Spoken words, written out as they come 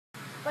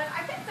But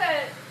I think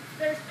that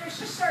there's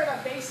just sort of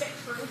a basic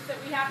truth that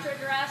we have to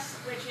address,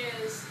 which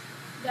is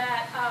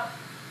that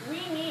we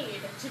need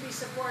to be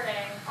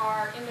supporting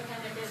our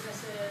independent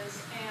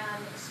businesses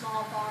and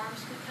small farms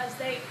because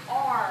they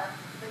are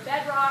the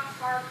bedrock,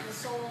 heart, and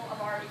soul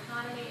of our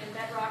economy and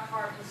bedrock,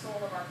 heart, and soul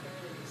of our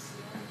communities.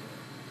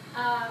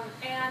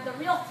 And the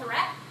real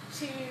threat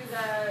to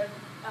the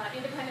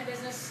independent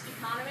business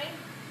economy,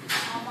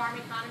 small farm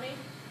economy,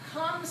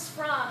 comes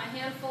from a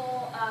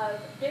handful of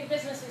big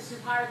businesses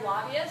who've hired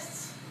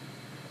lobbyists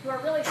who are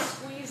really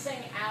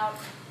squeezing out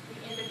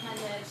the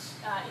independent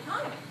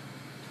economy.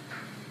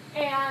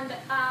 And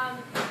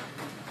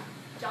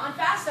John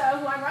Fasto,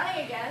 who I'm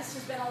running against,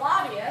 has been a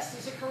lobbyist.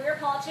 He's a career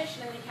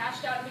politician, and he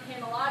cashed out and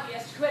became a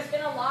lobbyist, who has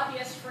been a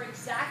lobbyist for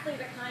exactly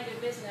the kind of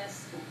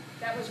business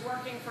that was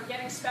working for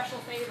getting special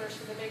favors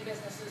for the big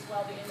businesses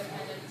while the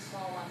independent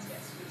small ones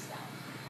get squeezed out.